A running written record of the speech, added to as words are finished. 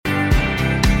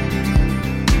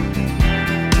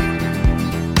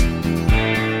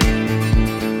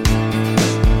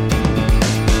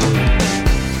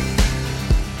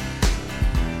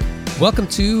Welcome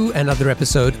to another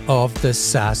episode of the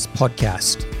SaaS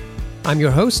podcast. I'm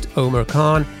your host, Omar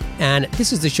Khan, and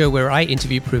this is the show where I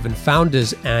interview proven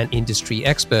founders and industry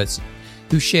experts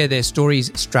who share their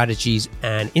stories, strategies,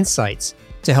 and insights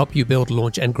to help you build,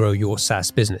 launch, and grow your SaaS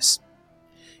business.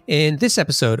 In this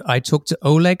episode, I talked to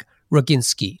Oleg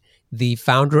Rogynskyy, the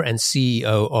founder and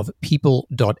CEO of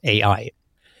People.ai.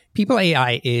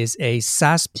 People.ai is a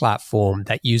SaaS platform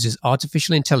that uses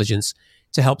artificial intelligence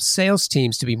to help sales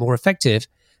teams to be more effective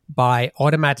by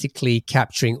automatically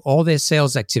capturing all their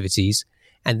sales activities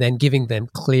and then giving them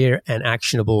clear and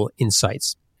actionable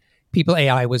insights.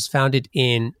 People.ai was founded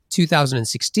in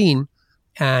 2016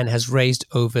 and has raised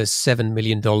over $7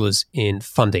 million in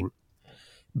funding.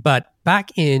 But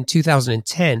back in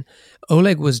 2010,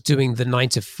 Oleg was doing the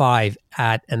 9-to-5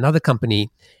 at another company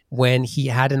when he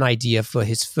had an idea for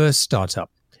his first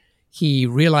startup. He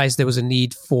realized there was a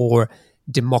need for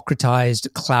democratized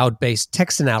cloud-based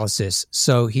text analysis,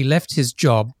 so he left his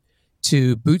job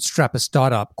to bootstrap a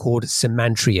startup called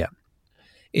Semantria.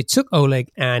 It took Oleg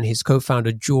and his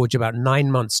co-founder George about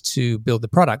 9 months to build the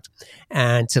product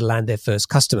and to land their first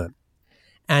customer.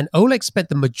 And Oleg spent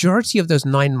the majority of those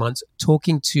 9 months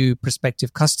talking to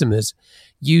prospective customers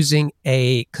using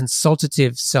a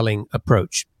consultative selling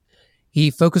approach. He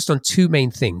focused on two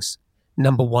main things.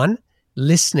 Number one,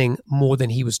 listening more than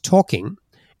he was talking.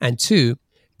 And two,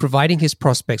 providing his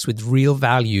prospects with real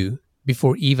value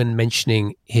before even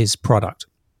mentioning his product.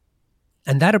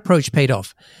 And that approach paid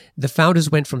off. The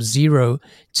founders went from $0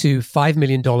 to $5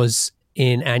 million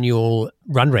in annual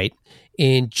run rate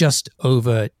in just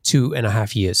over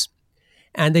 2.5 years.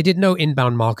 And they did no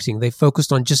inbound marketing. They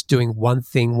focused on just doing one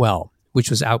thing well,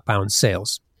 which was outbound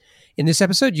sales. In this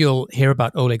episode, you'll hear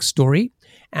about Oleg's story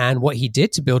and what he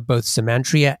did to build both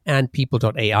Semantria and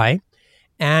People.ai.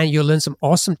 And you'll learn some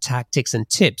awesome tactics and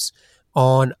tips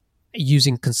on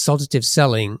using consultative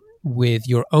selling with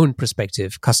your own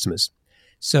prospective customers.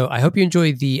 So I hope you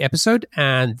enjoy the episode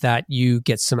and that you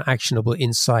get some actionable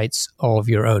insights of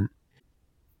your own.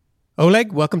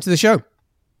 Oleg, welcome to the show.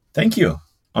 Thank you,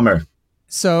 Omer.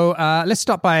 So let's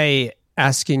start by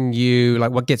asking you, like,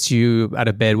 what gets you out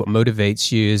of bed? What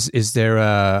motivates you? Is there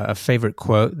a favorite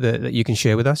quote that you can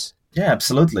share with us? Yeah,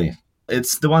 absolutely.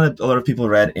 It's the one that a lot of people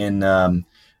read in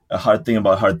A Hard Thing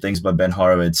About Hard Things by Ben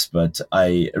Horowitz, but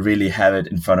I really have it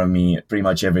in front of me pretty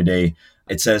much every day.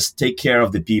 It says, take care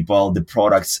of the people, the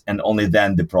products, and only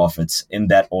then the profits, in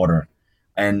that order.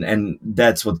 And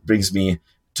that's what brings me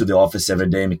to the office every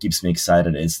day and it keeps me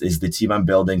excited. Is the team I'm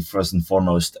building first and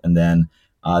foremost, and then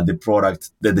the product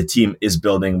that the team is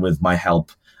building with my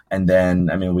help. And then,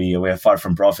 I mean, we are far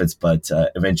from profits, but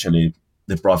eventually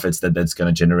the profits that's going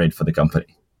to generate for the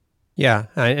company. Yeah,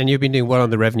 and you've been doing well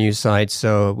on the revenue side,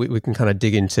 so we can kind of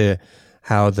dig into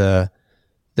how the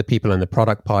people and the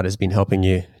product part has been helping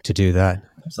you to do that.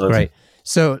 Absolutely. Great.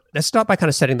 So let's start by kind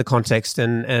of setting the context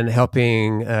and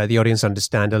helping the audience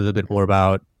understand a little bit more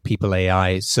about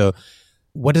People.ai. So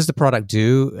what does the product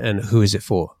do and who is it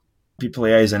for?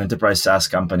 People.ai is an enterprise SaaS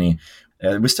company.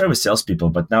 We started with salespeople,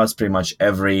 but now it's pretty much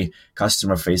every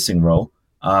customer-facing role.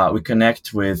 We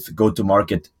connect with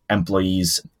go-to-market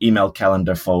employees, email,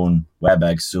 calendar, phone,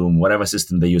 WebEx, Zoom, whatever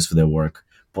system they use for their work,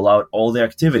 pull out all their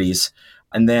activities,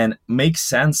 and then make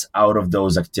sense out of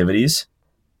those activities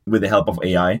with the help of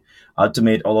AI,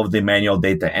 automate all of the manual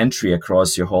data entry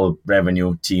across your whole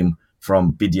revenue team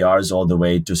from BDRs all the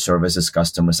way to services,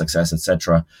 customer success,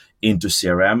 etc., into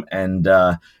CRM, and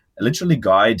literally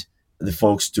guide the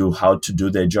folks to how to do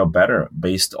their job better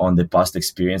based on the past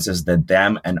experiences that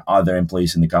them and other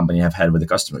employees in the company have had with the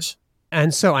customers.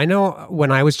 And so I know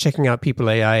when I was checking out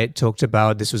People.ai, it talked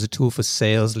about this was a tool for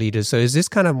sales leaders. So is this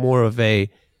kind of more of a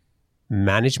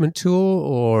management tool,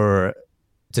 or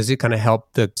does it kind of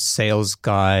help the sales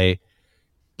guy?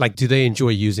 Like, do they enjoy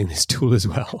using this tool as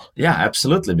well? Yeah,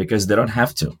 absolutely, because they don't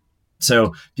have to.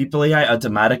 So People.ai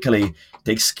automatically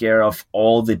takes care of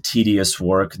all the tedious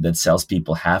work that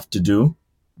salespeople have to do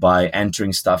by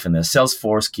entering stuff in their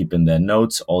Salesforce, keeping their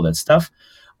notes, all that stuff.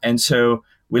 And so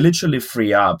we literally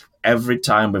free up every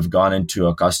time we've gone into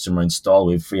a customer install,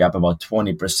 we free up about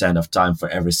 20% of time for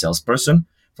every salesperson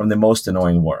from the most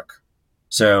annoying work.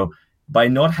 So by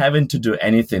not having to do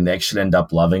anything, they actually end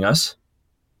up loving us.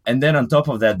 And then on top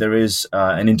of that, there is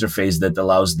an interface that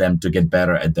allows them to get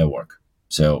better at their work.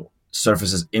 So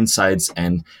surfaces insights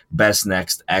and best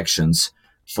next actions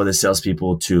for the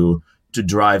salespeople to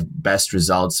drive best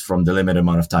results from the limited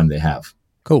amount of time they have.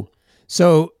 Cool.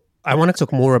 So I want to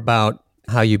talk more about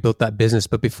how you built that business.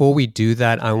 But before we do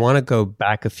that, I want to go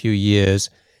back a few years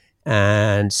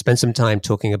and spend some time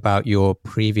talking about your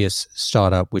previous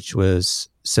startup, which was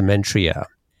Semantria.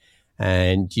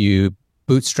 and you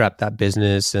bootstrapped that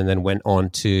business and then went on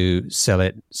to sell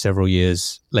it several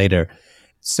years later.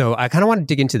 So I kind of want to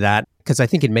dig into that because I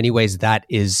think in many ways that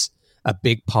is a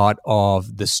big part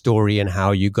of the story and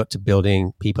how you got to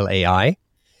building People AI.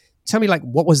 Tell me, like,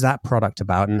 what was that product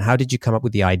about and how did you come up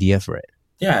with the idea for it?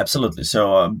 Yeah, absolutely.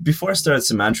 So before I started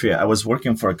Semantria, I was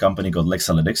working for a company called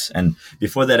Lexalytics. And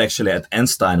before that, actually at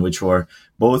Einstein, which were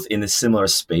both in a similar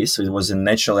space. So it was in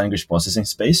natural language processing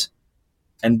space.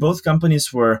 And both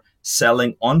companies were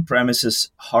selling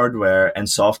on-premises hardware and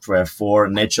software for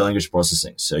natural language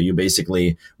processing. So you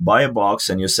basically buy a box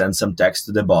and you send some text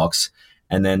to the box,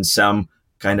 and then some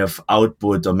kind of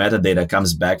output or metadata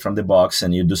comes back from the box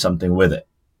and you do something with it.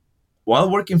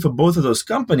 While working for both of those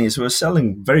companies, we were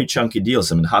selling very chunky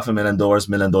deals. I mean, $500,000, $1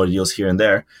 million deals here and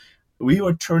there. We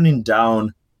were turning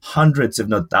down hundreds, if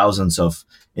not thousands, of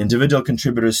individual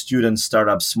contributors, students,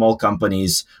 startups, small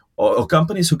companies, or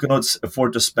companies who cannot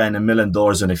afford to spend $1 million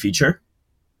on a feature,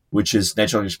 which is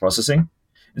natural language processing.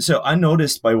 And so I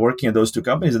noticed by working at those two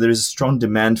companies that there is a strong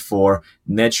demand for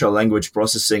natural language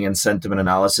processing and sentiment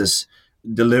analysis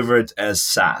delivered as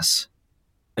SaaS.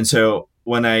 And so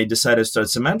when I decided to start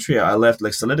Semantria, I left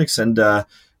Lexalytics and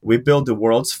we built the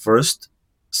world's first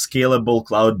scalable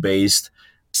cloud-based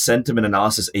sentiment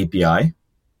analysis API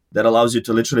that allows you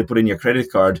to literally put in your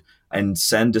credit card and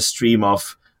send a stream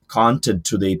of content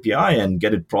to the API and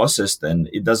get it processed. And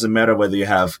it doesn't matter whether you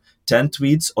have 10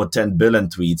 tweets or 10 billion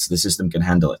tweets, the system can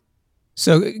handle it.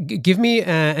 So give me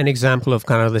an example of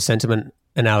kind of the sentiment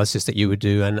analysis that you would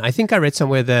do. And I think I read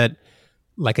somewhere that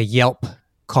like a Yelp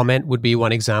comment would be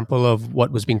one example of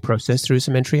what was being processed through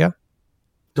Semantria.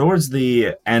 Towards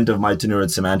the end of my tenure at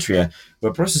Semantria,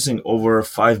 we're processing over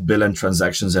 5 billion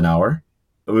transactions an hour.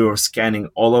 We were scanning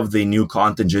all of the new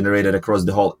content generated across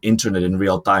the whole internet in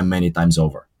real time many times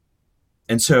over.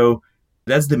 And so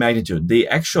that's the magnitude. The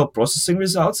actual processing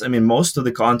results, I mean, most of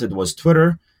the content was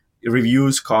Twitter,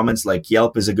 reviews, comments, like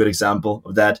Yelp is a good example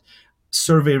of that,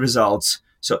 survey results.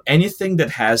 So anything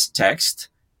that has text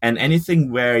and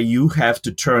anything where you have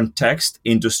to turn text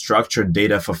into structured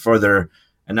data for further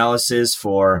analysis,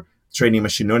 for training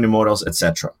machine learning models,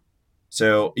 etc.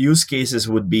 So use cases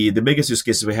would be, the biggest use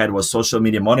cases we had was social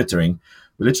media monitoring.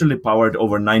 We literally powered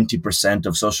over 90%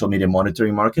 of social media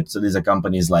monitoring market. So these are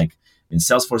companies like, in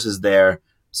Salesforce is there,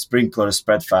 Sprinkler,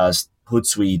 Spreadfast,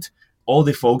 Hootsuite, all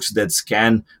the folks that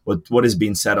scan what is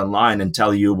being said online and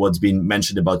tell you what's being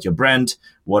mentioned about your brand,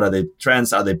 what are the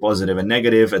trends, are they positive and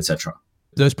negative, etc.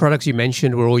 Those products you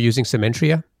mentioned were all using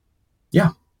Semantria? Yeah.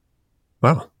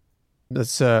 Wow.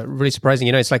 That's really surprising.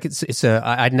 You know, it's like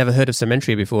I'd never heard of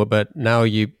Semantria before, but now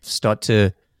you start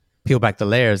to peel back the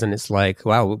layers and it's like,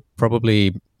 wow,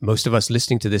 probably most of us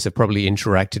listening to this have probably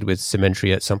interacted with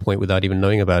Semantria at some point without even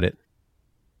knowing about it.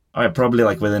 Oh, probably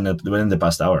like within the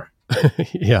past hour.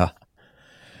 Yeah.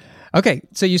 Okay.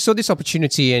 So you saw this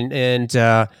opportunity and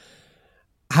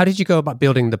how did you go about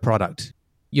building the product?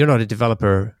 You're not a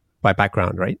developer by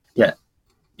background, right? Yeah.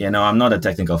 Yeah, no, I'm not a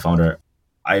technical founder.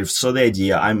 I saw the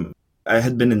idea. I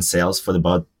had been in sales for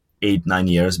about 8-9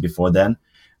 years before then.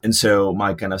 And so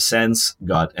my kind of sense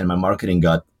gut and my marketing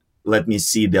gut let me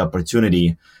see the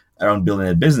opportunity around building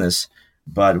a business.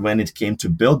 But when it came to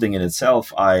building it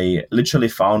itself, I literally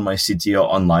found my CTO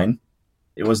online.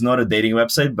 It was not a dating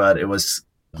website, but it was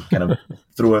kind of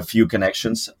through a few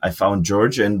connections. I found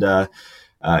George and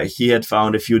he had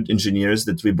found a few engineers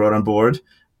that we brought on board.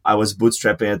 I was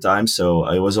bootstrapping at the time, so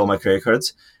it was all my credit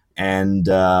cards. And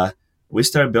we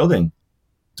started building.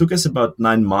 It took us about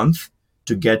 9 months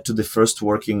to get to the first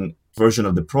working version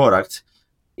of the product.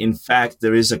 In fact,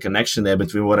 there is a connection there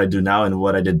between what I do now and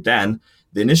what I did then.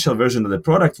 The initial version of the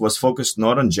product was focused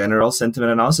not on general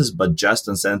sentiment analysis, but just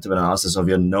on sentiment analysis of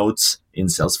your notes in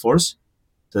Salesforce.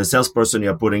 So the salesperson,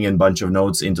 you're putting in a bunch of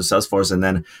notes into Salesforce, and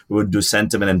then we would do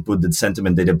sentiment and put the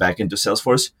sentiment data back into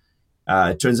Salesforce.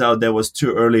 It turns out that was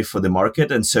too early for the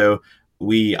market, and so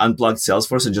we unplugged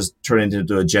Salesforce and just turned it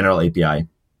into a general API.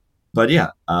 But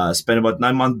yeah, spent about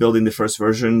 9 months building the first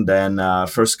version. Then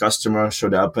first customer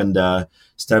showed up and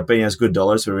started paying us good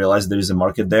dollars. We realized there is a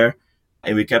market there.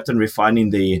 And we kept on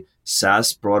refining the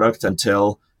SaaS product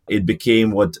until it became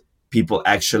what people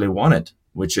actually wanted,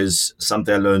 which is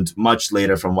something I learned much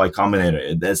later from Y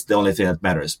Combinator. That's the only thing that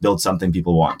matters. Build something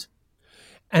people want.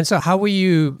 And so how were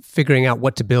you figuring out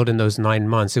what to build in those 9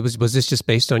 months? Was this just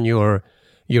based on your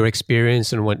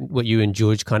experience and what you and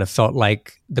George kind of felt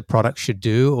like the product should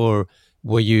do? Or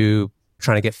were you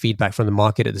trying to get feedback from the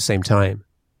market at the same time?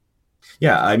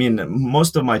 Yeah, I mean,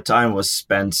 most of my time was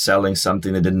spent selling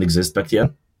something that didn't exist back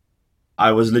then.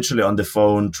 I was literally on the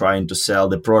phone trying to sell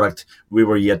the product we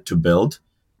were yet to build.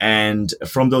 And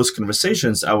from those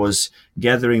conversations, I was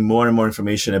gathering more and more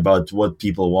information about what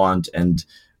people want and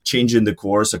changing the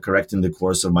course or correcting the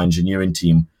course of my engineering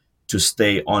team to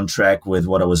stay on track with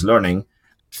what I was learning.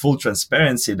 Full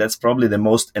transparency, that's probably the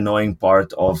most annoying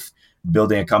part of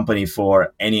building a company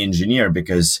for any engineer,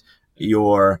 because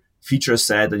your feature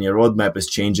set and your roadmap is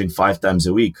changing 5 times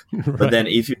a week. Right. But then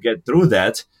if you get through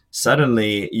that,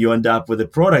 suddenly you end up with a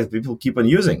product people keep on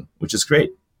using, which is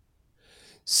great.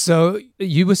 So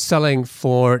you were selling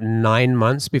for 9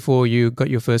 months before you got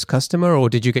your first customer, or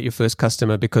did you get your first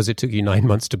customer because it took you 9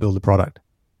 months to build the product?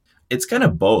 It's kind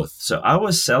of both. So I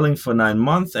was selling for 9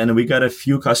 months, and we got a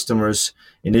few customers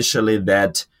initially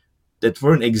that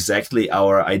weren't exactly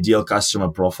our ideal customer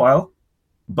profile,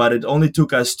 but it only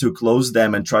took us to close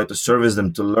them and try to service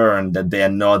them to learn that they are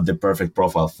not the perfect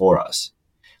profile for us.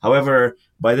 However,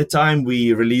 by the time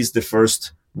we released the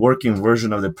first working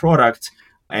version of the product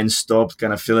and stopped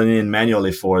kind of filling in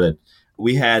manually for it,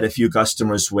 we had a few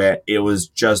customers where it was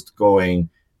just going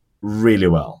really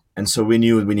well. And so we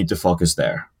knew we need to focus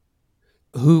there.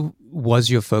 Who was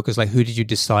your focus? Like, who did you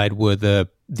decide were the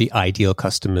ideal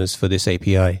customers for this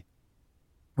API?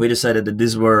 We decided that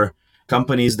these were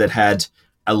companies that had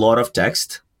a lot of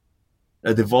text.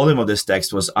 The volume of this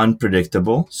text was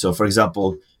unpredictable. So, for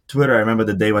example, Twitter, I remember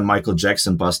the day when Michael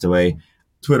Jackson passed away,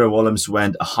 Twitter volumes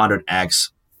went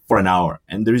 100x for an hour.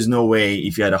 And there is no way,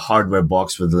 if you had a hardware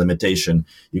box with a limitation,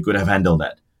 you could have handled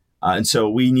that. And so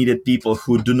we needed people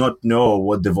who do not know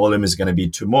what the volume is going to be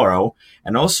tomorrow.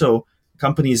 And also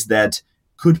companies that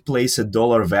could place a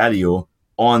dollar value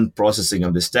on processing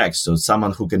of this text. So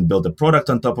someone who can build a product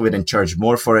on top of it and charge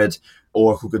more for it,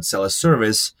 or who could sell a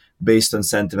service based on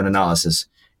sentiment analysis.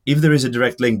 If there is a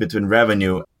direct link between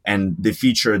revenue and the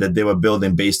feature that they were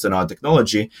building based on our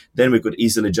technology, then we could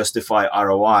easily justify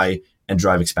ROI and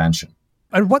drive expansion.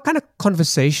 And what kind of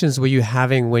conversations were you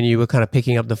having when you were kind of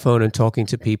picking up the phone and talking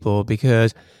to people?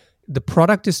 Because the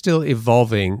product is still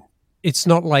evolving. It's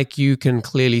not like you can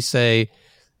clearly say,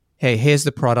 hey, here's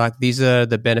the product, these are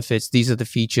the benefits, these are the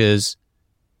features.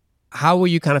 How were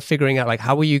you kind of figuring out, like,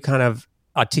 how were you kind of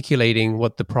articulating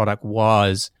what the product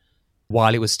was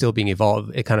while it was still being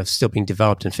evolved, it kind of still being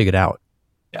developed and figured out?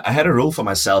 I had a rule for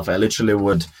myself. I literally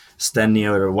would stand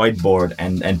near a whiteboard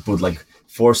and put like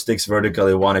 4 sticks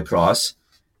vertically, 1 across.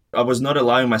 I was not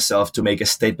allowing myself to make a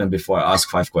statement before I ask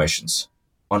 5 questions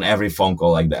on every phone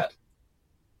call like that.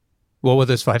 What were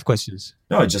those 5 questions?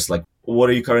 No, just like, what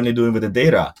are you currently doing with the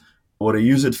data? What do you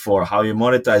use it for? How are you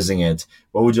monetizing it?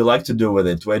 What would you like to do with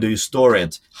it? Where do you store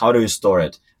it? How do you store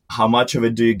it? How much of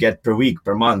it do you get per week,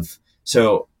 per month?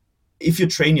 So if you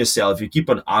train yourself, you keep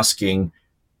on asking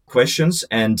questions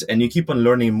and you keep on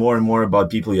learning more and more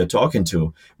about people you're talking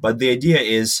to. But the idea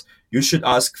is you should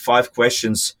ask 5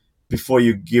 questions before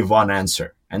you give one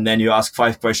answer. And then you ask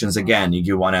 5 questions again, you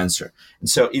give one answer. And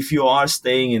so if you are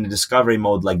staying in the discovery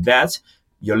mode like that,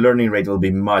 your learning rate will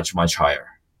be much, much higher.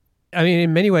 I mean,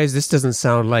 in many ways, this doesn't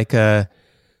sound like a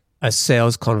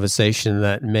sales conversation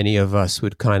that many of us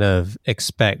would kind of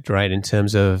expect, right? In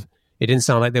terms of, it didn't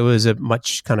sound like there was a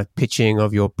much kind of pitching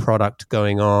of your product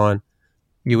going on.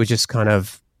 You were just kind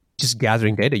of just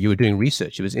gathering data. You were doing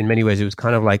research. It was, in many ways, it was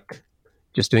kind of like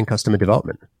just doing customer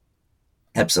development.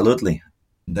 Absolutely.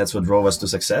 That's what drove us to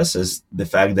success, is the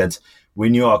fact that we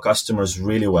knew our customers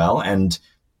really well and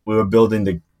we were building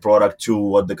the product to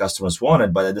what the customers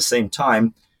wanted. But at the same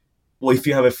time, well, if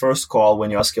you have a first call when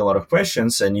you're asking a lot of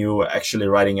questions and you're actually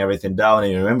writing everything down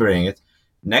and you're remembering it,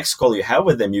 next call you have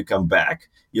with them, you come back,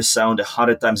 you sound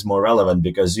 100 times more relevant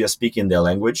because you're speaking their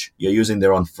language, you're using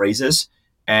their own phrases,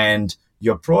 and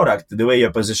your product, the way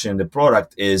you're positioning the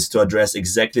product is to address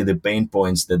exactly the pain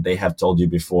points that they have told you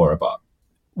before about.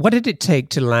 What did it take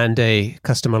to land a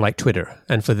customer like Twitter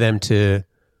and for them to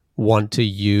want to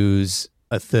use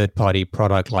a third-party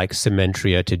product like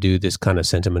Symmetria to do this kind of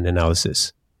sentiment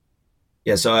analysis?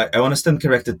 Yeah, so I want to stand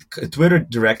corrected. Twitter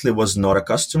directly was not a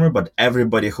customer, but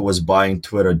everybody who was buying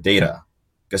Twitter data,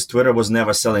 because Twitter was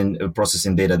never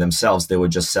processing data themselves. They were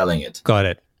just selling it. Got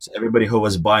it. So everybody who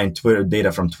was buying Twitter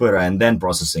data from Twitter and then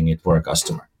processing it were a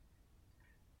customer.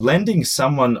 Landing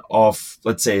someone of,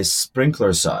 let's say,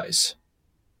 sprinkler size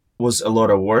was a lot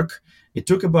of work. It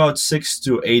took about 6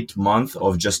 to 8 months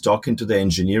of just talking to the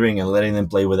engineering and letting them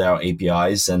play with our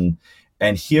APIs and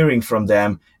hearing from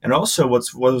them. And also what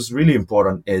was really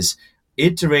important is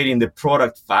iterating the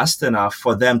product fast enough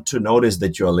for them to notice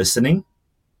that you're listening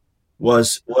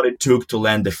was what it took to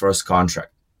land the first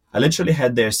contract. I literally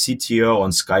had their CTO on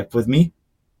Skype with me,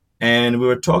 and we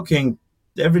were talking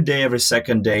every day, every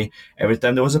second day. Every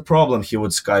time there was a problem, he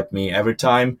would Skype me. Every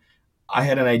time I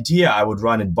had an idea, I would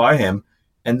run it by him.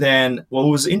 And then what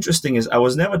was interesting is I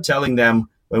was never telling them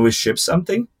when we ship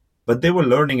something, but they were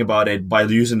learning about it by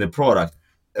using the product.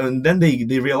 And then they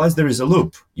realized there is a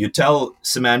loop. You tell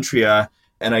Semantria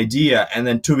an idea, and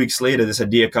then 2 weeks later, this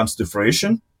idea comes to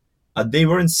fruition. They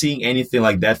weren't seeing anything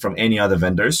like that from any other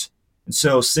vendors. And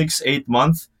so 6-8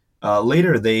 months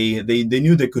later, they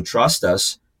knew they could trust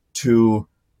us to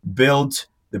build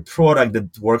the product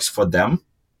that works for them,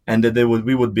 and that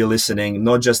we would be listening,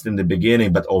 not just in the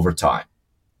beginning, but over time.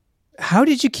 How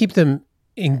did you keep them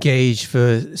engaged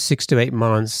for 6 to 8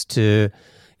 months? To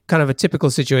kind of a typical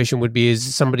situation would be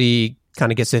is somebody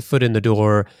kind of gets their foot in the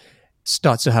door,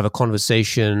 starts to have a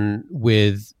conversation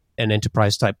with an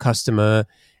enterprise type customer,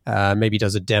 maybe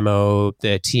does a demo,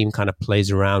 their team kind of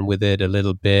plays around with it a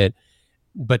little bit.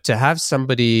 But to have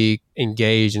somebody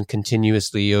engage and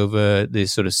continuously over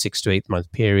this sort of 6 to 8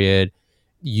 month period,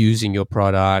 using your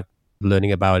product,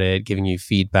 learning about it, giving you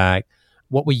feedback,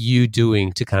 what were you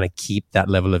doing to kind of keep that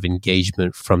level of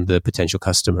engagement from the potential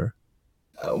customer?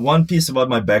 One piece about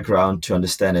my background to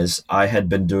understand is I had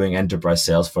been doing enterprise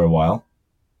sales for a while,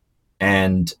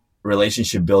 and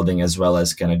relationship building, as well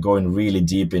as kind of going really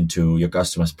deep into your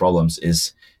customers' problems,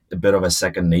 is a bit of a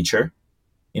second nature.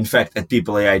 In fact, at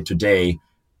People AI today,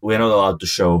 we're not allowed to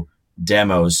show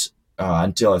demos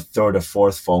until a third or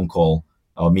fourth phone call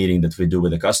or meeting that we do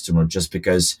with a customer, just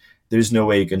because there's no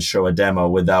way you can show a demo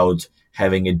without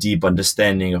having a deep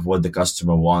understanding of what the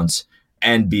customer wants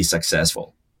and be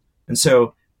successful. And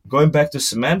so going back to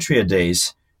Semantria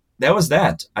days, that was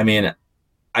that. I mean,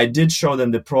 I did show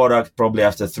them the product probably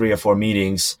after 3 or 4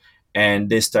 meetings, and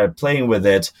they started playing with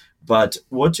it. But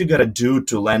what you got to do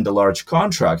to land a large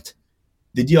contract,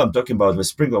 the deal I'm talking about with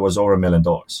Sprinkler was over $1 million.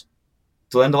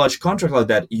 To land a large contract like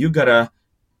that, you got to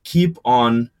keep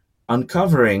on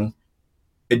uncovering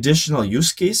additional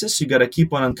use cases. You got to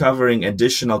keep on uncovering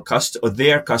additional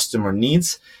their customer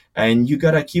needs. And you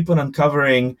got to keep on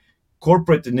uncovering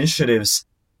corporate initiatives,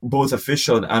 both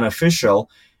official and unofficial,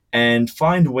 and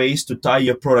find ways to tie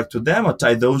your product to them or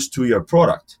tie those to your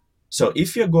product. So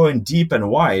if you're going deep and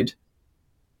wide,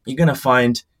 you're going to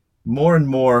find more and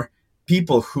more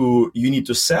people who you need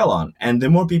to sell on. And the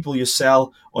more people you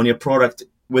sell on your product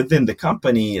within the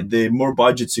company, the more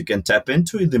budgets you can tap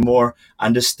into, the more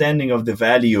understanding of the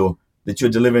value that you're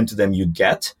delivering to them you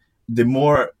get, the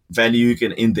more value you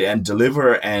can in the end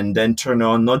deliver, and then turn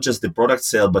on not just the product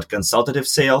sale, but consultative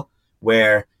sale,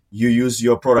 where you use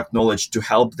your product knowledge to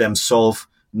help them solve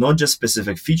not just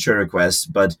specific feature requests,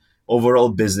 but overall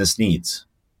business needs.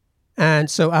 And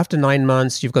so after 9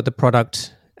 months, you've got the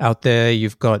product out there,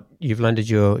 you've landed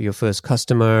your first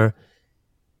customer.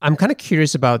 I'm kind of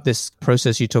curious about this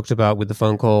process you talked about with the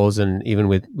phone calls, and even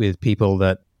with people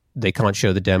that they can't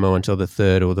show the demo until the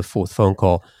third or the fourth phone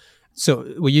call.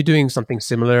 So were you doing something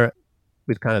similar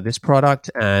with kind of this product?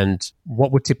 And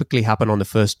what would typically happen on the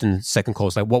first and second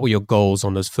calls? Like, what were your goals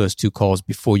on those first 2 calls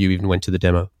before you even went to the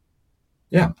demo?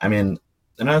 Yeah, I mean,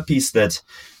 another piece that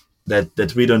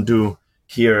we don't do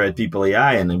here at People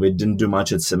AI, and we didn't do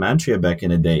much at Semantria back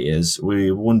in the day, is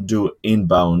we wouldn't do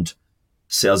inbound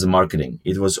sales and marketing.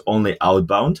 It was only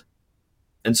outbound.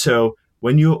 And so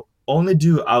when you only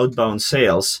do outbound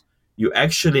sales, you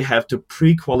actually have to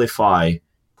pre-qualify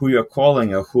who you're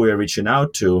calling or who you're reaching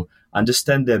out to,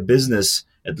 understand their business,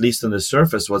 at least on the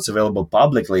surface, what's available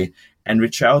publicly, and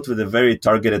reach out with a very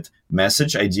targeted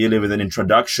message, ideally with an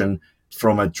introduction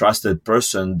from a trusted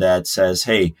person that says,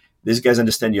 hey, these guys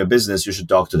understand your business, you should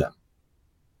talk to them.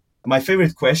 My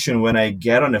favorite question when I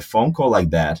get on a phone call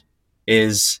like that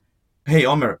is, hey,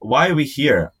 Omer, why are we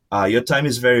here? Your time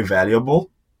is very valuable.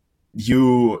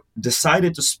 You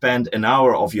decided to spend an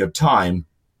hour of your time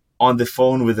on the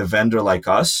phone with a vendor like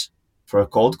us for a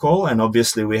cold call. And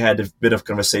obviously we had a bit of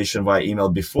conversation via email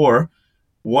before.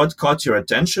 What caught your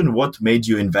attention? What made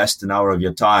you invest an hour of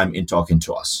your time in talking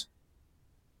to us?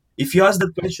 If you ask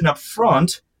that question up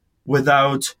front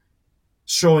without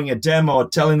showing a demo or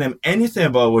telling them anything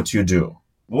about what you do,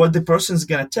 what the person's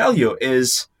going to tell you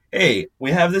is, hey,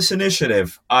 we have this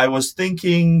initiative. I was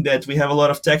thinking that we have a lot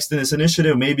of text in this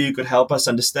initiative. Maybe you could help us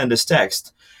understand this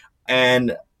text.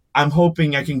 And I'm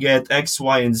hoping I can get X,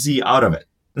 Y, and Z out of it.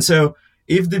 And so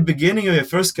if the beginning of your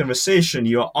first conversation,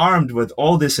 you're armed with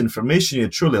all this information, you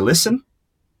truly listen,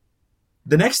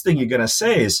 the next thing you're going to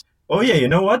say is, oh yeah, you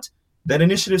know what? That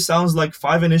initiative sounds like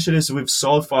 5 initiatives we've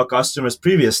solved for our customers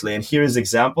previously. And here is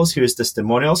examples, here is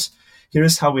testimonials, here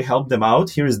is how we help them out,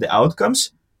 here is the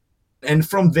outcomes. And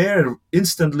from there,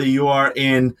 instantly you are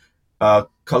in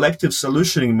collective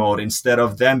solutioning mode instead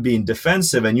of them being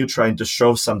defensive and you trying to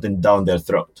shove something down their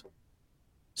throat.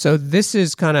 So this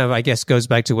is kind of, I guess, goes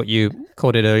back to what you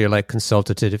called it earlier, like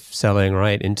consultative selling,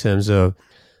 right? In terms of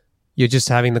you're just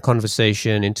having the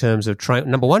conversation in terms of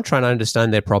number one, trying to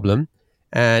understand their problem.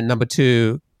 And number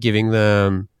two, giving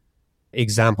them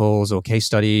examples or case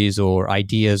studies or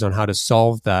ideas on how to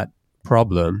solve that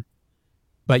problem.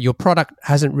 But your product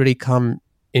hasn't really come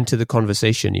into the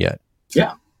conversation yet.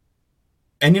 Yeah.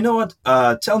 And you know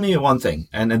what? Tell me one thing,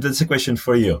 and that's a question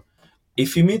for you.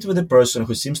 If you meet with a person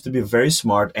who seems to be very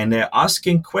smart and they're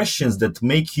asking questions that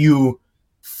make you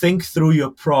think through your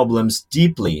problems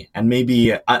deeply and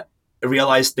maybe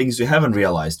realize things you haven't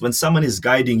realized, when someone is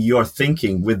guiding your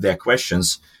thinking with their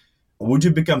questions, would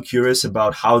you become curious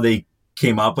about how they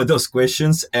came up with those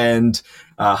questions and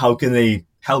how can they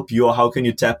help you, or how can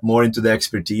you tap more into their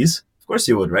expertise? Of course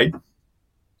you would, right?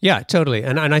 Yeah, totally.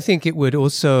 And I think it would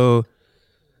also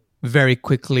very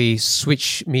quickly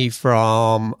switch me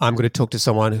from I'm going to talk to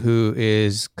someone who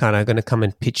is kind of going to come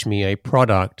and pitch me a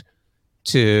product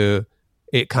to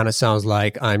it kind of sounds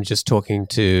like I'm just talking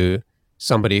to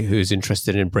somebody who's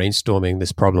interested in brainstorming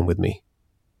this problem with me.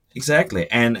 Exactly.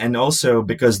 And also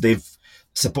because they've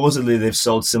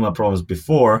solved similar problems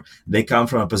before, they come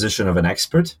from a position of an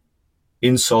expert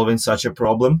in solving such a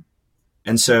problem.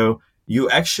 And so you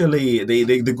actually,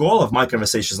 the goal of my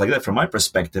conversations like that, from my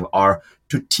perspective, are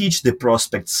to teach the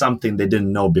prospect something they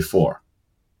didn't know before.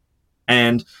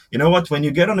 And you know what? When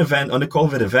you get on a call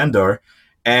with a vendor,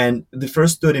 and the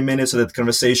first 30 minutes of that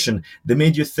conversation, they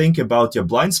made you think about your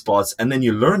blind spots, and then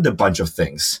you learned a bunch of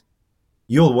things,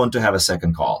 you'll want to have a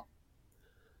second call.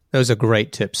 Those are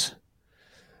great tips.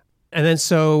 And then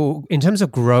so in terms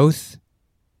of growth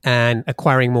and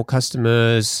acquiring more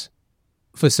customers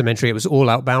for Symmetry, it was all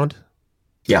outbound?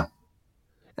 Yeah.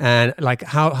 And like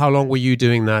how long were you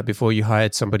doing that before you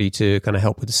hired somebody to kind of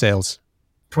help with the sales?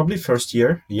 Probably first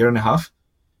year and a half.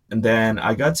 And then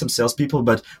I got some salespeople.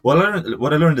 But what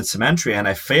I learned at Symmetry, and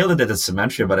I failed at it at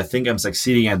Symmetry, but I think I'm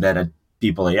succeeding at that at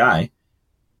People AI,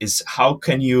 is how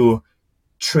can you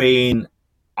train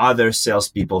other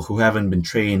salespeople who haven't been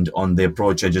trained on the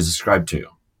approach I just described to you?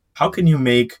 How can you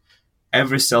make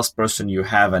every salesperson you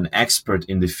have an expert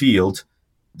in the field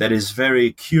that is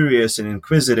very curious and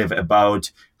inquisitive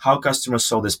about how customers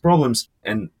solve these problems,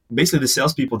 and basically the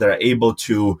salespeople that are able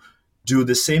to do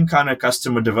the same kind of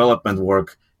customer development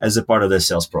work as a part of their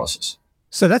sales process?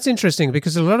 So that's interesting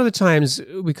because a lot of the times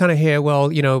we kind of hear,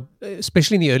 well, you know,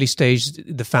 especially in the early stage,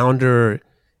 the founder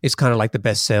is kind of like the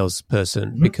best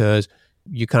salesperson because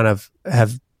you kind of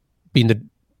have been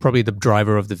probably the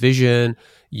driver of the vision.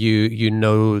 You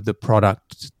know the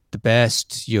product the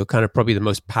best. You're kind of probably the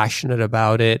most passionate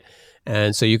about it.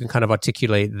 And so you can kind of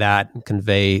articulate that and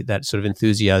convey that sort of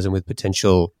enthusiasm with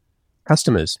potential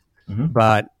customers.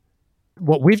 But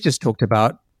what we've just talked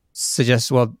about suggests,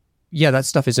 well, yeah, that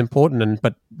stuff is important,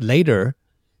 but later,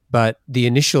 but the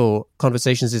initial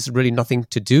conversations is really nothing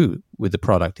to do with the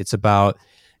product. It's about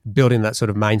building that sort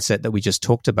of mindset that we just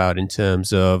talked about in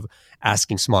terms of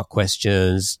asking smart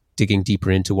questions, digging deeper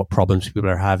into what problems people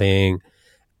are having,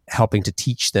 helping to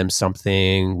teach them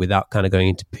something without kind of going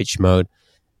into pitch mode.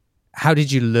 How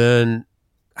did you learn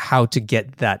how to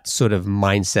get that sort of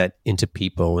mindset into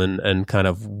people, and kind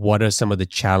of what are some of the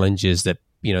challenges that,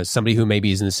 you know, somebody who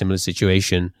maybe is in a similar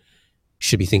situation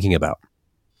should be thinking about?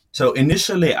 So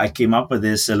initially I came up with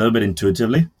this a little bit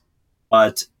intuitively,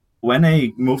 but when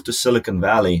I moved to Silicon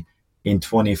Valley in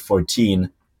 2014,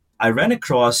 I ran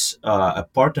across a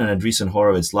partner at Andreessen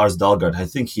Horowitz, Lars Dalgaard. I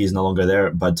think he's no longer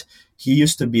there, but he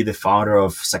used to be the founder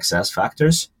of Success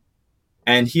Factors.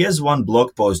 And he has one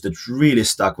blog post that really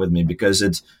stuck with me because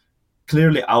it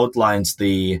clearly outlines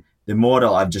the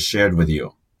model I've just shared with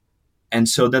you. And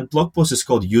so that blog post is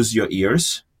called Use Your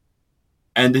Ears.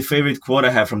 And the favorite quote I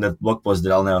have from that blog post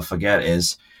that I'll never forget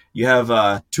is, you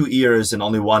have 2 ears and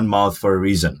only one mouth for a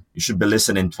reason. You should be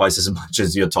listening twice as much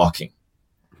as you're talking.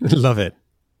 Love it.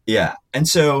 Yeah. And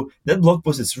so that blog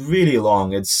post is really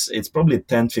long. It's probably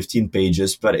 10, 15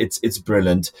 pages, but it's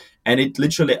brilliant. And it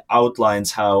literally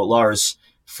outlines how Lars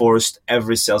forced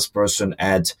every salesperson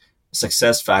at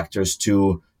Success Factors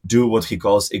to do what he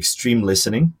calls extreme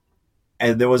listening.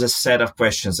 And there was a set of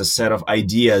questions, a set of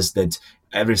ideas that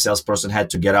every salesperson had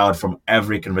to get out from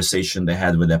every conversation they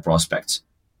had with their prospects.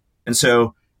 And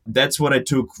so that's what I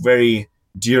took very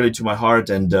dearly to my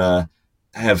heart, and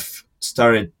have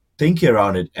started thinking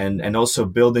around it, and also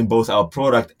building both our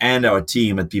product and our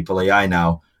team at People AI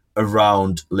now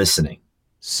around listening.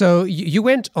 So you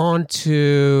went on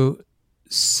to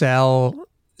sell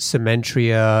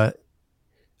Symmetria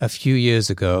a few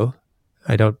years ago.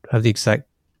 I don't have the exact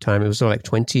time. It was like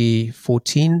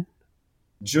 2014?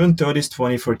 June 30th,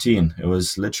 2014. It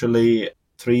was literally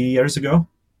 3 years ago.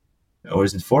 or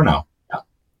is it 4 now?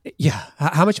 Yeah.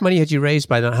 How much money had you raised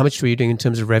by then? How much were you doing in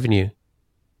terms of revenue?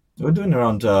 We're doing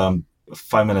around $5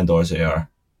 million AR.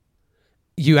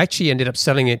 You actually ended up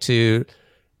selling it to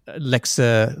how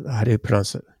do you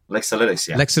pronounce it? Lexalytics,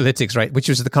 yeah. Lexalytics, right? Which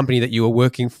was the company that you were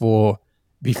working for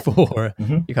before you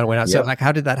kind of went out. Yep. So,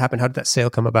 how did that happen? How did that sale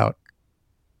come about?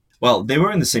 Well, they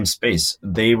were in the same space.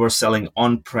 They were selling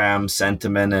on-prem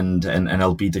sentiment and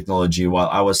NLP technology while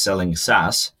I was selling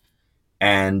SaaS.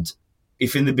 And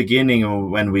if in the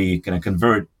beginning, when we kind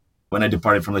of when I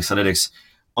departed from Lexalytics,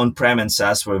 on-prem and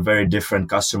SaaS were very different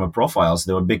customer profiles.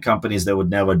 There were big companies that would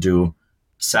never do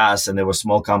SaaS, and there were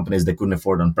small companies that couldn't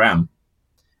afford on-prem.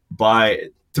 By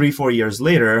 3-4 years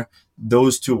later,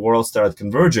 those two worlds started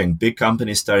converging. Big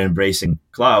companies started embracing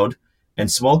cloud,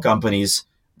 and small companies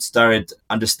started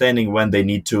understanding when they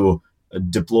need to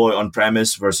deploy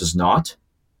on-premise versus not.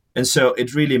 And so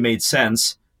it really made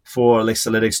sense for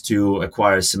Lexalytics to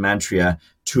acquire Semantria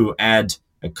to add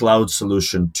a cloud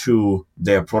solution to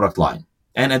their product line.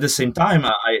 And at the same time,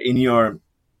 in your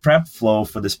prep flow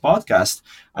for this podcast,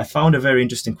 I found a very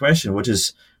interesting question, which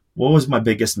is, what was my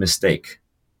biggest mistake?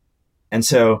 And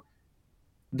so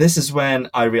this is when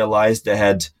I realized I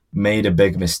had made a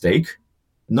big mistake,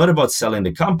 not about selling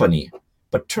the company,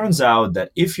 but turns out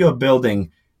that if you're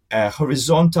building a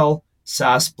horizontal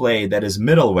SaaS play that is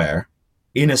middleware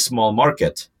in a small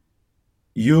market,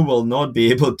 you will not be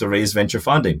able to raise venture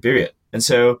funding, period. And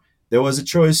so there was a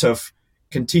choice of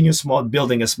continue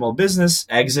building a small business,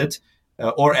 exit,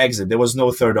 or exit. There was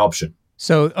no third option.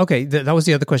 So, okay, that was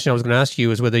the other question I was going to ask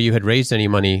you, is whether you had raised any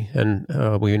money, and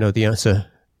we know the answer.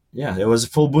 Yeah, it was a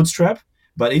full bootstrap.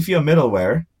 But if you're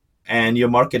middleware and your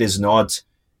market is not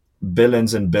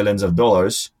billions and billions of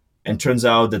dollars, and turns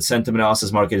out that sentiment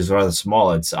analysis market is rather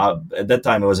small. It's at that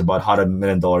time it was about $100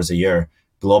 million a year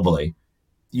globally.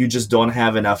 You just don't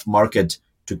have enough market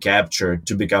to capture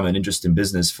to become an interesting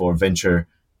business for venture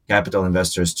capital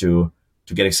investors to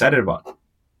get excited about.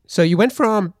 So you went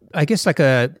from, I guess, like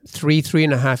a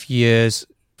 3.5 years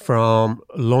from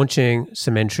launching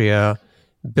Semantria,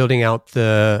 building out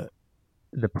the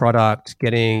product,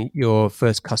 getting your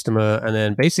first customer, and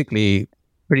then basically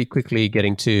pretty quickly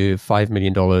getting to $5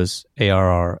 million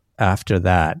ARR after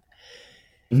that.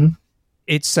 Mm-hmm.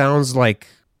 It sounds like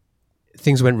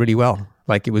things went really well.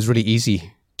 Like it was really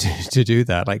easy to do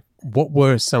that. Like, what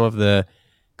were some of the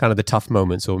kind of the tough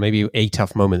moments, or maybe a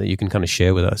tough moment that you can kind of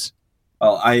share with us?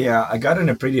 Well, I got in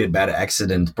a pretty bad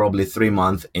accident probably 3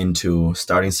 months into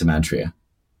starting Semantria,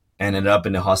 and ended up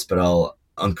in the hospital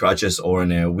on crutches or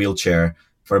in a wheelchair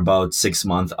for about 6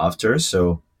 months after.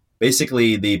 So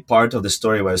basically, the part of the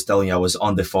story where I was telling you I was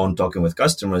on the phone talking with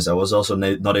customers, I was also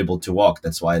not able to walk.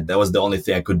 That's why that was the only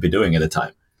thing I could be doing at the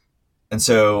time. And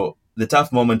so the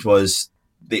tough moment was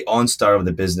the on-start of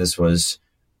the business was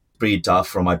pretty tough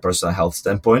from my personal health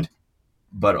standpoint,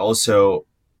 but also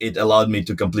it allowed me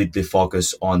to completely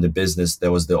focus on the business.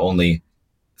 That was the only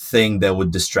thing that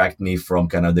would distract me from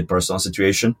kind of the personal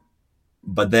situation.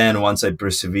 But then once I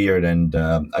persevered and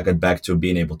I got back to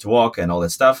being able to walk and all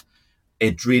that stuff,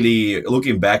 it really,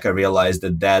 looking back, I realized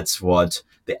that that's what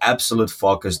the absolute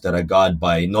focus that I got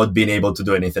by not being able to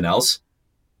do anything else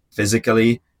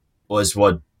physically was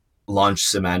what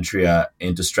launched Semantria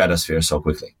into stratosphere so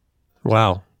quickly.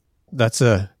 Wow. That's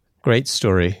a great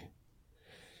story.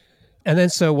 And then,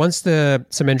 so once the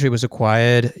Semantria was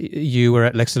acquired, you were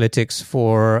at Lexalytics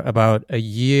for about a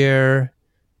year.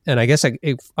 And I guess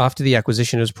after the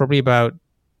acquisition, it was probably about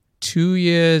 2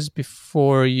 years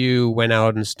before you went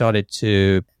out and decided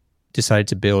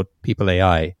to build People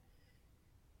AI.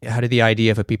 How did the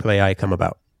idea for People AI come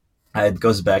about? It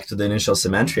goes back to the initial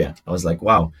Semantria. I was like,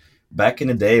 wow, back in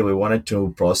the day, we wanted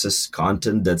to process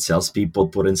content that salespeople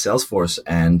put in Salesforce.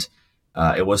 And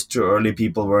it was too early.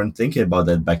 People weren't thinking about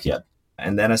that back yet.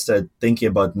 And then I started thinking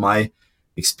about my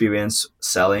experience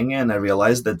selling. And I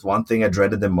realized that one thing I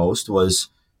dreaded the most was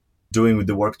doing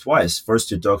the work twice. First,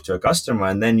 you talk to a customer,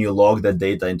 and then you log that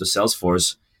data into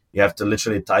Salesforce. You have to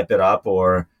literally type it up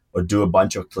or do a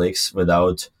bunch of clicks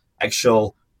without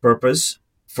actual purpose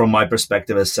from my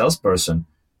perspective as salesperson.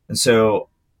 And so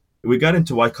we got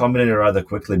into Y Combinator rather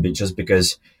quickly, just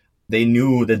because they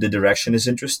knew that the direction is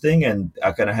interesting, and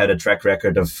I kind of had a track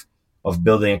record of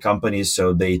building a company,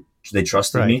 so they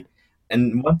trusted me.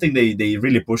 And one thing they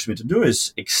really pushed me to do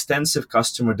is extensive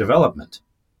customer development.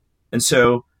 And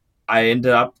so I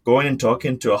ended up going and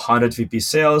talking to 100 VP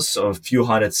sales or a few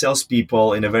hundred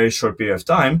salespeople in a very short period of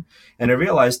time. And I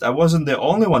realized I wasn't the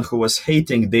only one who was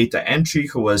hating data entry,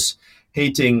 who was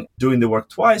hating doing the work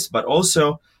twice, but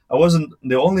also I wasn't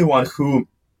the only one who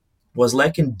was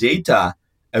lacking data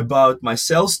about my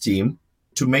sales team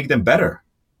to make them better.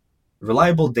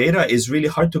 reliable data is really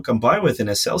hard to combine with in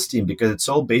a sales team because it's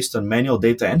all based on manual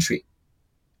data entry.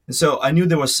 And so I knew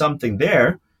there was something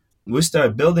there. We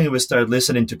started building, we started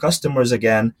listening to customers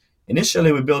again.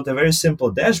 Initially, we built a very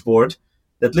simple dashboard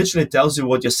that literally tells you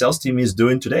what your sales team is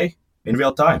doing today in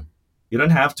real time. You don't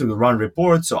have to run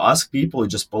reports or ask people. You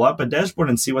just pull up a dashboard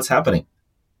and see what's happening.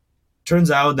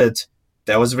 Turns out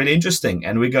that was really interesting.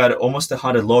 And we got almost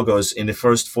 100 logos in the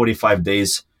first 45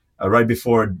 days, right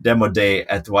before demo day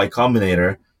at Y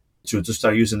Combinator to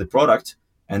start using the product.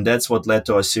 And that's what led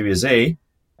to our Series A.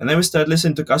 And then we started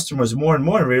listening to customers more and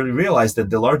more and really realized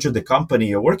that the larger the company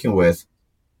you're working with,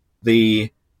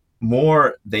 the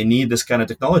more they need this kind of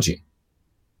technology.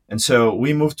 And so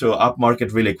we moved to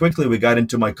upmarket really quickly. We got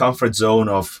into my comfort zone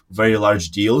of very large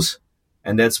deals.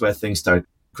 And that's where things start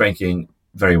cranking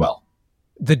very well.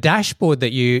 The dashboard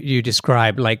that you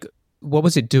described, like, what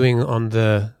was it doing on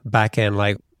the back end?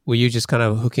 Like, were you just kind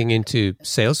of hooking into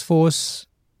Salesforce?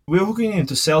 We were hooking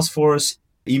into Salesforce,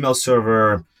 email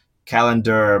server,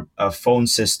 calendar, phone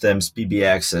systems,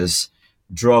 PBXs,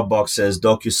 Dropboxes,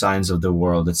 DocuSigns of the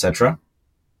world, etc.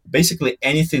 Basically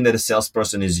anything that a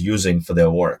salesperson is using for their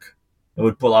work. It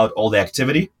would pull out all the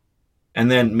activity and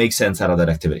then make sense out of that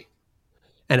activity.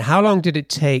 And how long did it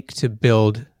take to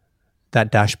build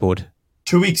that dashboard?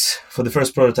 2 weeks for the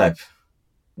first prototype.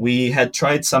 We had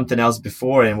tried something else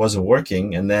before and it wasn't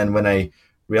working. And then when I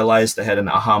realized I had an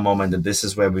aha moment that this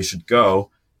is where we should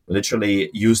go, we literally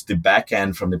used the back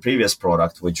end from the previous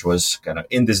product, which was kind of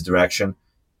in this direction,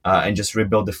 and just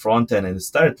rebuilt the front end, and it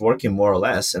started working more or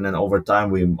less. And then over time,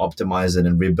 we optimized it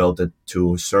and rebuilt it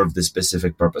to serve the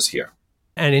specific purpose here.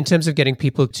 And in terms of getting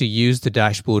people to use the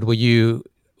dashboard, were you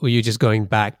just going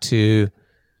back to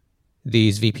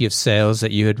these VP of sales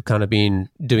that you had kind of been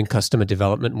doing customer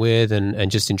development with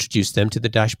and just introduced them to the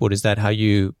dashboard? Is that how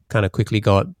you kind of quickly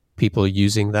got people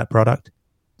using that product?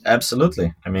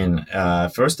 Absolutely. I mean,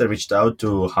 first I reached out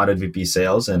to 100 VP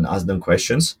sales and asked them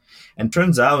questions. And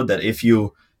turns out that if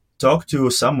you talk to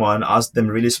someone, ask them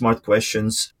really smart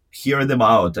questions, hear them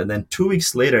out, and then 2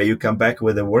 weeks later, you come back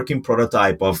with a working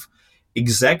prototype of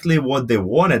exactly what they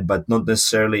wanted, but not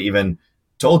necessarily even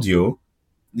told you,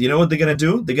 you know what they're going to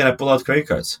do? They're going to pull out credit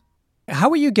cards. How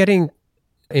are you getting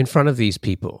in front of these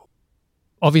people?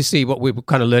 Obviously, what we're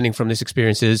kind of learning from this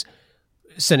experience is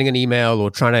sending an email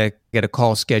or trying to get a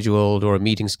call scheduled or a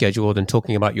meeting scheduled and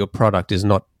talking about your product is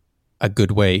not a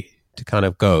good way to kind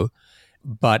of go.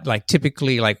 But like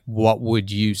typically, like what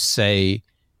would you say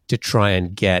to try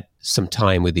and get some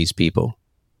time with these people?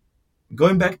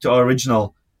 Going back to our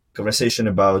original conversation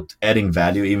about adding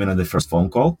value even on the first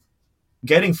phone call,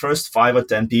 getting first 5 or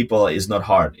 10 people is not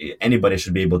hard. Anybody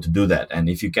should be able to do that. And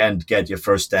if you can't get your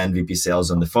first 10 VP sales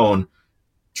on the phone,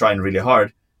 trying really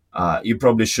hard, you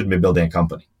probably shouldn't be building a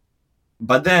company.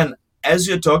 But then as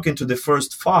you're talking to the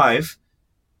first 5,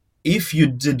 if you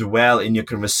did well in your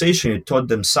conversation, you taught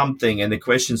them something and the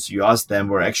questions you asked them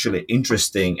were actually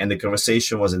interesting and the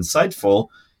conversation was insightful,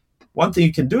 one thing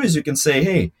you can do is you can say,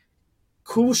 hey,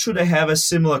 who should I have a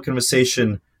similar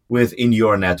conversation with in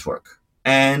your network?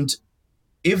 And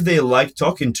if they like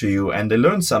talking to you and they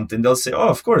learn something, they'll say, oh,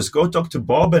 of course, go talk to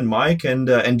Bob and Mike and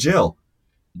Jill.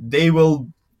 They will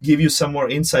give you some more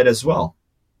insight as well.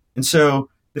 And so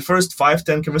the first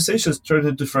 5-10 conversations turned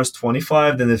into first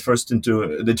 25, then they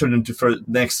turned into first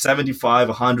next 75,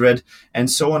 100, and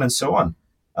so on and so on.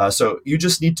 So you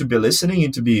just need to be listening, you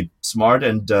need to be smart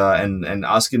and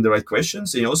asking the right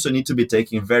questions. And you also need to be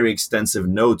taking very extensive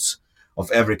notes of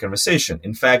every conversation.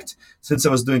 In fact, since I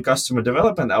was doing customer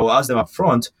development, I will ask them up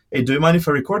front, hey, do you mind if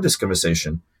I record this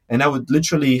conversation? And I would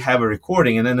literally have a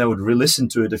recording and then I would re-listen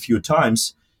to it a few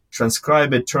times,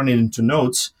 transcribe it, turn it into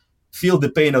notes, feel the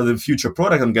pain of the future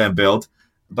product I'm going to build,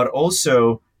 but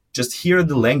also just hear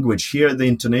the language, hear the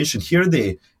intonation, hear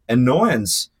the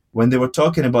annoyance when they were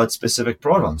talking about specific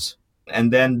problems.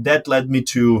 And then that led me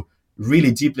to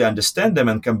really deeply understand them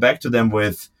and come back to them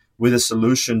with a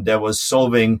solution that was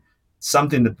solving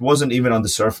something that wasn't even on the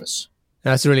surface.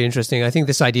 That's really interesting. I think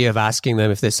this idea of asking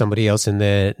them if there's somebody else in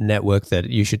their network that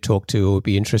you should talk to or would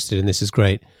be interested in this is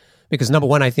great. Because number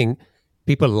one, I think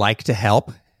people like to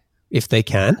help if they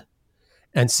can.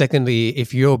 And secondly,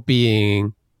 if you're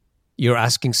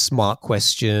asking smart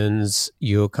questions,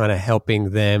 you're kind of helping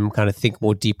them kind of think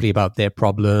more deeply about their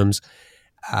problems,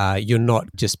 you're not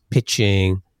just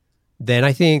pitching, then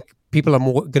I think people are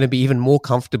going to be even more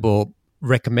comfortable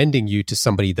recommending you to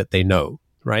somebody that they know,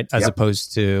 right? As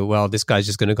opposed to, well, this guy's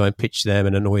just going to go and pitch them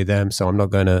and annoy them, so I'm not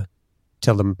going to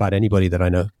tell them about anybody that I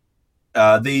know.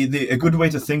 A good way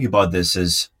to think about this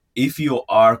is if you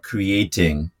are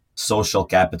creating social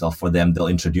capital for them, they'll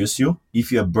introduce you.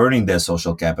 If you're burning their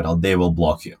social capital, they will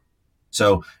block you.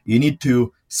 So you need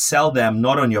to sell them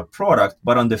not on your product,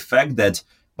 but on the fact that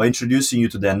by introducing you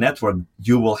to their network,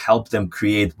 you will help them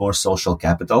create more social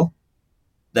capital.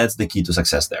 That's the key to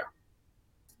success there.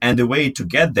 And the way to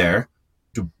get there,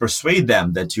 to persuade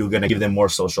them that you're going to give them more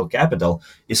social capital,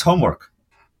 is homework.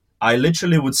 I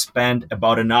literally would spend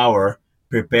about an hour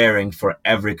preparing for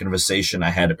every conversation I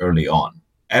had early on.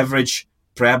 Average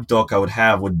prep doc I would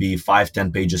have would be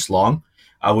 5-10 pages long.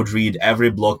 I would read every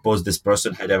blog post this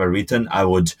person had ever written. I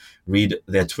would read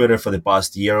their Twitter for the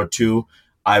past year or two.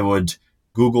 I would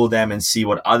Google them and see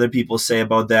what other people say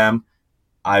about them.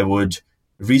 I would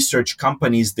research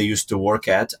companies they used to work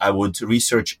at. I would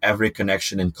research every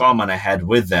connection in common I had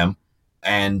with them,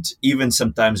 and even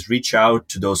sometimes reach out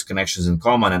to those connections in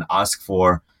common and ask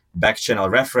for back channel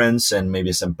reference and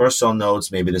maybe some personal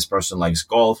notes. Maybe this person likes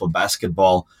golf or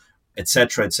basketball,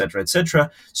 etc., etc.,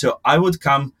 etc. So I would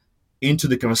come into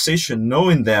the conversation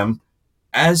knowing them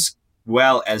as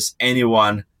well as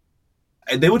anyone.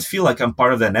 They would feel like I'm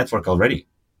part of their network already.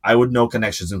 I would know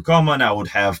connections in common. I would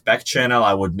have back channel.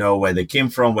 I would know where they came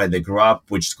from, where they grew up,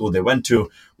 which school they went to,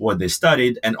 what they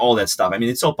studied, and all that stuff. I mean,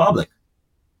 it's all public.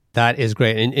 That is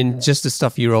great. And just the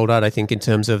stuff you rolled out, I think in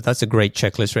terms of, that's a great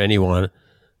checklist for anyone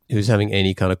who's having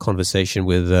any kind of conversation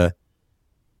with a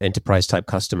enterprise type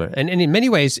customer. And in many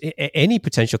ways, any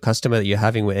potential customer that you're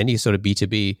having with any sort of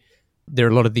B2B, there are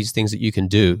a lot of these things that you can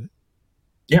do.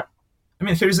 Yeah. I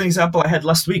mean, here's an example I had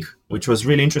last week, which was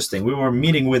really interesting. We were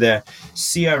meeting with a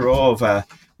CRO of a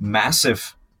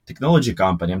massive technology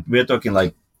company. We're talking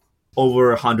like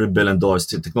over $100 billion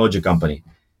technology company.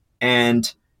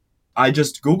 And I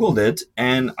just Googled it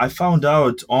and I found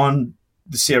out on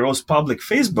the CRO's public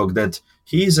Facebook that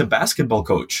he's a basketball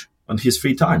coach on his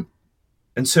free time.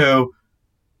 And so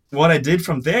what I did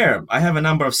from there, I have a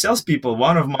number of salespeople.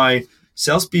 One of my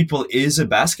salespeople is a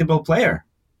basketball player,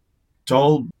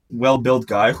 tall, well-built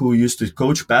guy who used to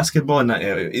coach basketball and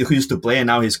who used to play, and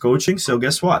now he's coaching. So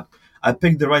guess what? I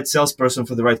picked the right salesperson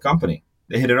for the right company.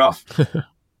 They hit it off.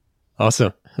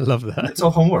 Awesome. I love that. It's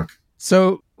all homework.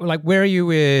 So, like, where are you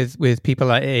with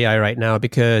people at AI right now?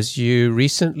 Because you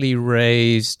recently you've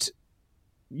raised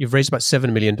about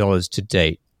 $7 million to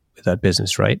date with that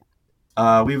business, right?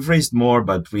 We've raised more,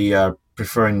 but we are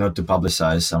preferring not to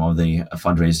publicize some of the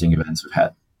fundraising events we've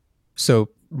had. So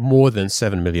more than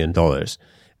 $7 million.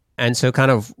 And so kind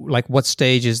of like, what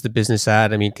stage is the business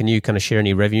at? I mean, can you kind of share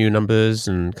any revenue numbers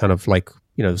and kind of like,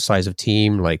 size of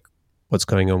team, like what's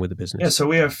going on with the business? Yeah, so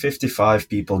we have 55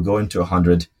 people going to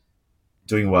 100,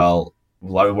 doing well,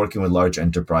 working with large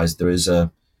enterprise. There is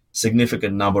a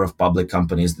significant number of public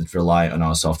companies that rely on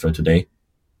our software today.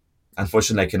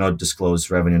 Unfortunately, I cannot disclose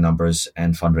revenue numbers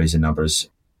and fundraising numbers.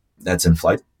 That's in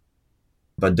flight.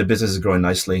 But the business is growing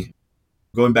nicely.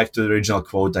 Going back to the original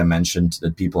quote I mentioned,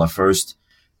 that people are first,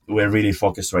 we're really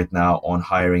focused right now on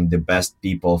hiring the best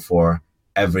people for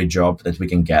every job that we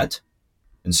can get.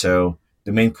 And so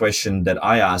the main question that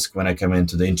I ask when I come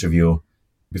into the interview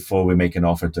before we make an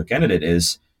offer to a candidate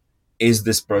is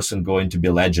this person going to be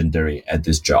legendary at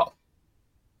this job?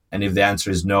 And if the answer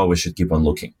is no, we should keep on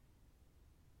looking.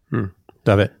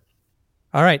 Love it.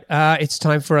 All right. It's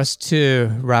time for us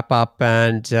to wrap up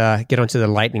and get onto the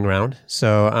lightning round.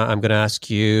 So I'm going to ask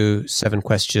you 7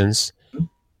 questions.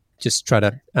 Just try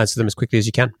to answer them as quickly as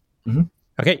you can. Mm-hmm.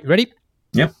 Okay, ready?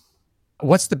 Yep.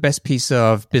 What's the best piece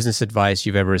of business advice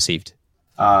you've ever received?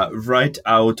 Write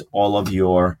out all of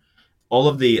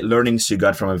the learnings you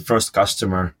got from a first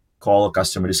customer call,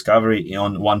 customer discovery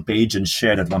on one page, and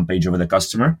share that one page with the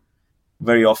customer.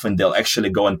 Very often they'll actually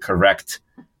go and correct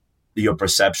your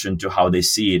perception to how they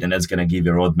see it, and that's going to give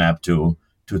you a roadmap to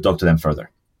talk to them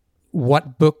further.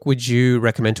 What book would you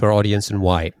recommend to our audience and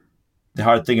why? The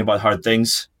Hard Thing About Hard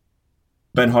Things.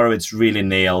 Ben Horowitz really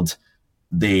nailed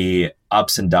the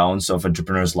ups and downs of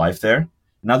entrepreneur's life there.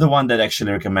 Another one that I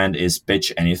actually recommend is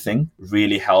Pitch Anything.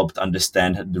 Really helped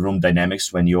understand the room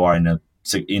dynamics when you are in a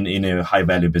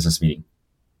high-value business meeting.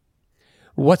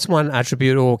 What's one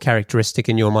attribute or characteristic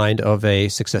in your mind of a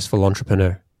successful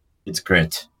entrepreneur? It's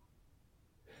grit.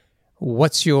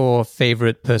 What's your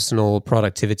favorite personal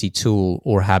productivity tool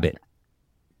or habit?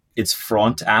 It's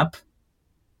Front app.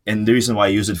 And the reason why I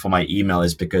use it for my email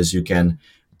is because you can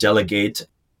delegate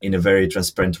in a very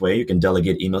transparent way. You can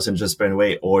delegate emails in a transparent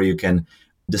way, or you can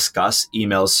discuss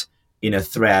emails in a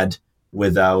thread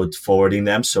without forwarding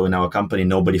them. So in our company,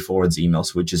 nobody forwards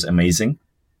emails, which is amazing.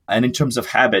 And in terms of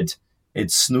habit,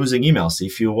 it's snoozing emails.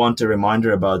 If you want a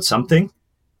reminder about something,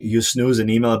 you snooze an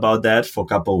email about that for a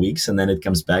couple of weeks, and then it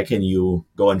comes back and you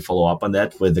go and follow up on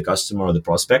that with the customer or the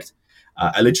prospect.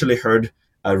 I literally heard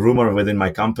a rumor within my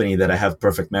company that I have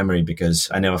perfect memory because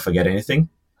I never forget anything.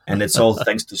 And it's all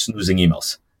thanks to snoozing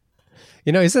emails.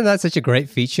 Isn't that such a great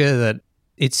feature that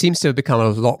it seems to have become a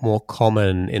lot more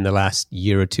common in the last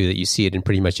year or two that you see it in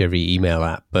pretty much every email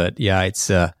app. But yeah, it's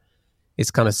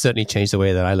kind of certainly changed the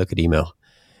way that I look at email.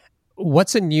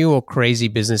 What's a new or crazy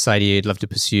business idea you'd love to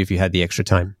pursue if you had the extra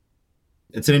time?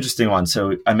 It's an interesting one.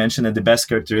 So I mentioned that the best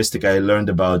characteristic I learned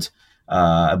about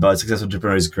successful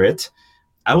entrepreneurs is grit.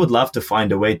 I would love to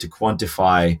find a way to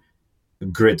quantify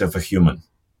grit of a human.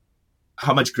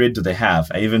 How much grit do they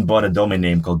have? I even bought a domain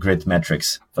name called Grit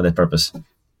Metrics for that purpose.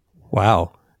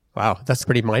 Wow. That's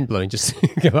pretty mind-blowing. Just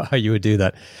think about how you would do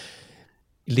that.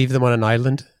 Leave them on an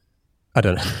island? I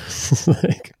don't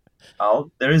know.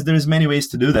 There's many ways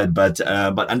to do that, but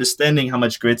understanding how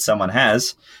much grit someone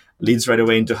has leads right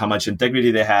away into how much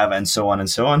integrity they have, and so on and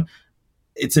so on.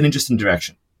 It's an interesting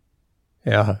direction.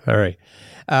 Yeah, all right.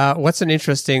 What's an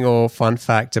interesting or fun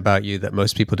fact about you that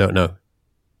most people don't know?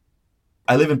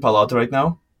 I live in Palo Alto right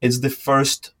now. It's the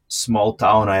first small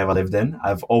town I ever lived in.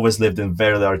 I've always lived in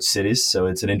very large cities, so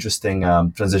it's an interesting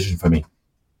transition for me.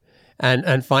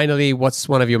 And finally, what's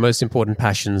one of your most important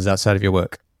passions outside of your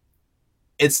work?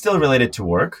 It's still related to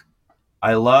work.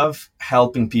 I love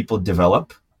helping people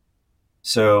develop.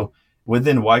 So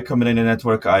within Y Combinator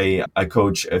Network, I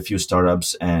coach a few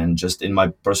startups, and just in my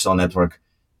personal network,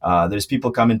 there's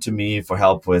people coming to me for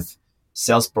help with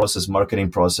sales process, marketing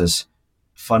process,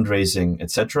 fundraising,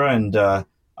 etc. And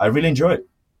I really enjoy it.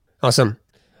 Awesome.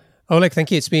 Oleg,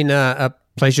 thank you. It's been a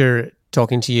pleasure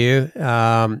talking to you.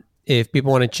 If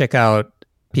people want to check out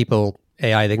People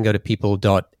AI, they can go to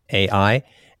people.ai.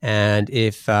 And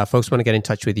if folks want to get in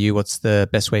touch with you, what's the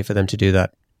best way for them to do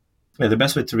that? Yeah, the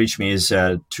best way to reach me is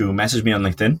to message me on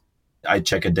LinkedIn. I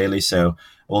check it daily, so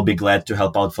I'll be glad to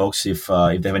help out folks if they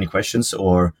have any questions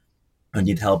or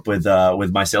need help with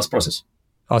my sales process.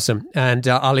 Awesome. And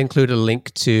I'll include a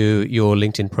link to your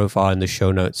LinkedIn profile in the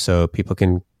show notes so people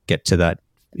can get to that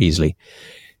easily.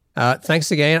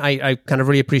 Thanks again. I kind of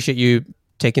really appreciate you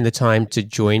taking the time to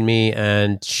join me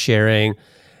and sharing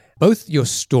both your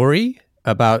story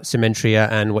about Symmetria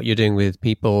and what you're doing with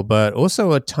people, but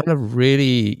also a ton of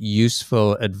really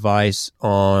useful advice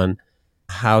on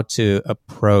how to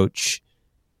approach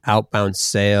outbound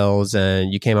sales.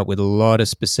 And you came up with a lot of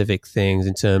specific things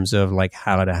in terms of like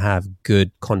how to have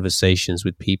good conversations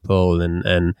with people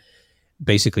and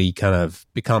basically kind of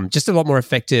become just a lot more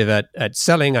effective at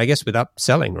selling, I guess, without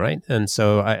selling, right? And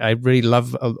so I really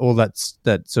love all that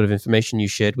sort of information you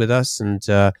shared with us. And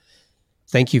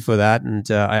thank you for that. And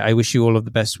I wish you all of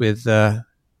the best with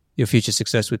your future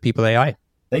success with People AI.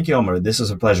 Thank you, Omer. This was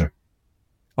a pleasure.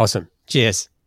 Awesome. Cheers.